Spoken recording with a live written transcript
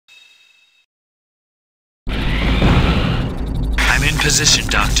position,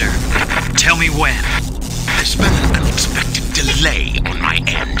 Doctor. Tell me when. There's been an unexpected delay on my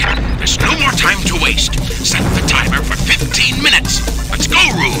end. There's no more time to waste. Set the timer for 15 minutes. Let's go,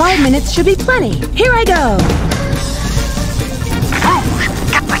 Rouge! 5 minutes should be plenty. Here I go! Rouge,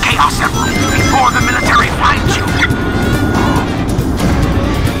 get the Chaos Emerald before the military finds you!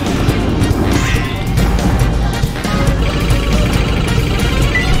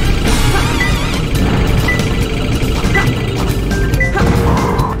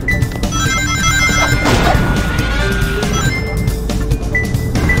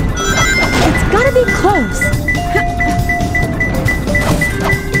 Be close.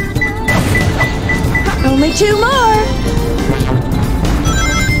 Only 2 more.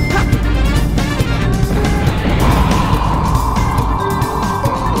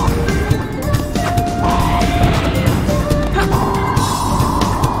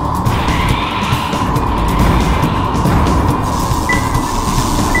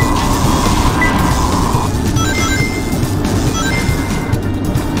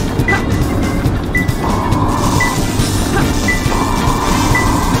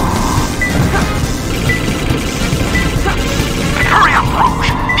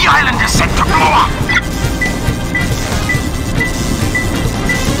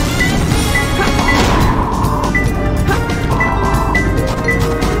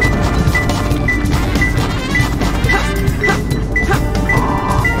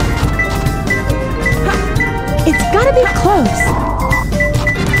 It's gotta be close.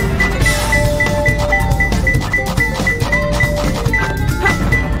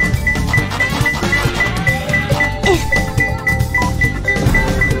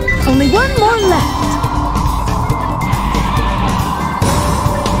 Only 1 more left.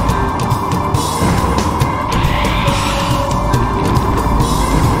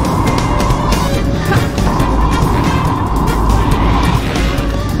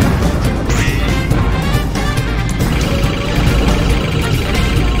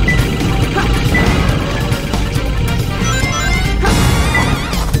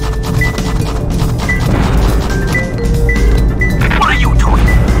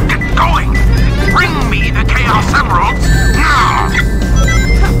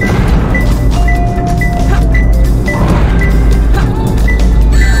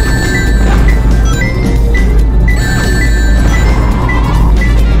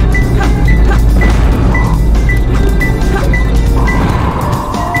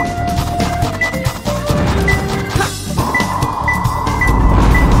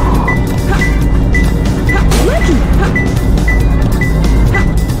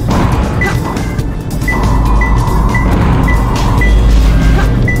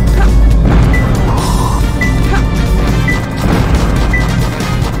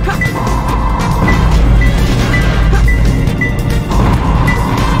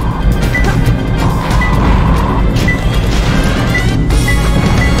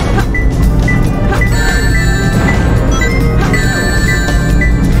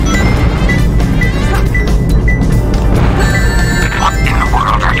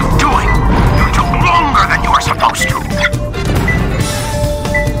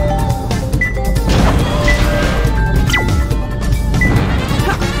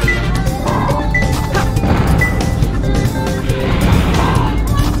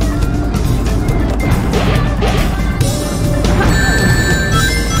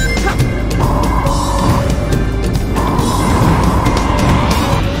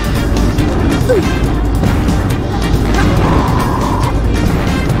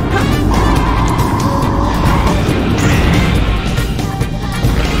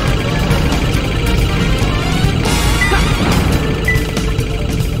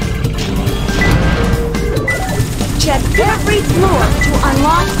 Check every floor to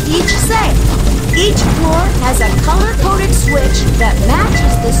unlock each safe. Each floor has a color-coded switch that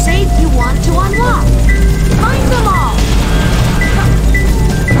matches the safe you want to unlock. Find them all!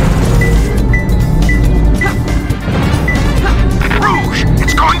 Rouge,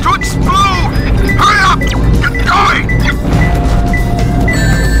 it's going to explode! Hurry up! Get going!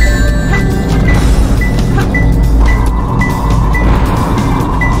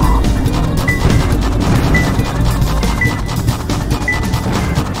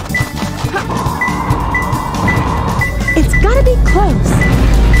 It's gotta be close.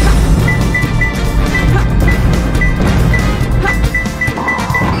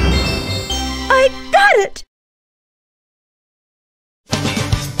 I got it!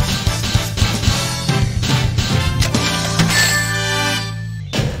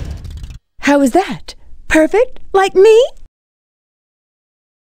 How was that? Perfect? Like me?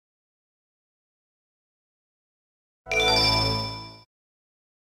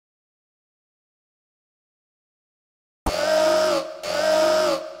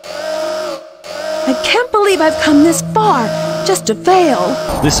 can't believe I've come this far, just to fail.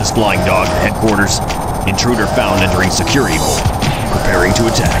 This is Flying Dog to headquarters. Intruder found entering security hole. Preparing to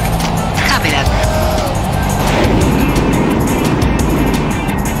attack. Copy that.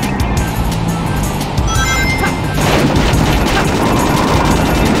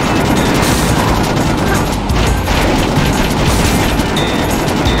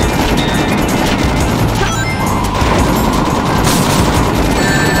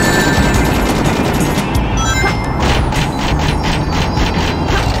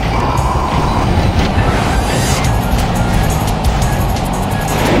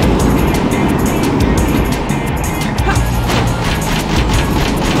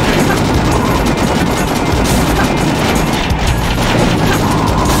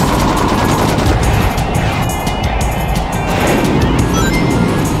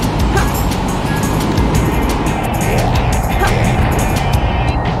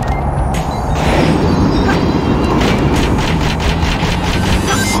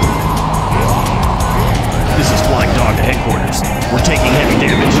 We're taking heavy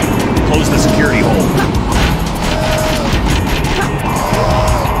damage. Close the security hole.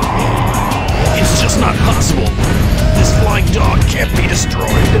 It's just not possible. This flying dog can't be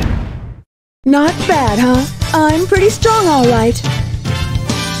destroyed. Not bad, huh? I'm pretty strong, all right.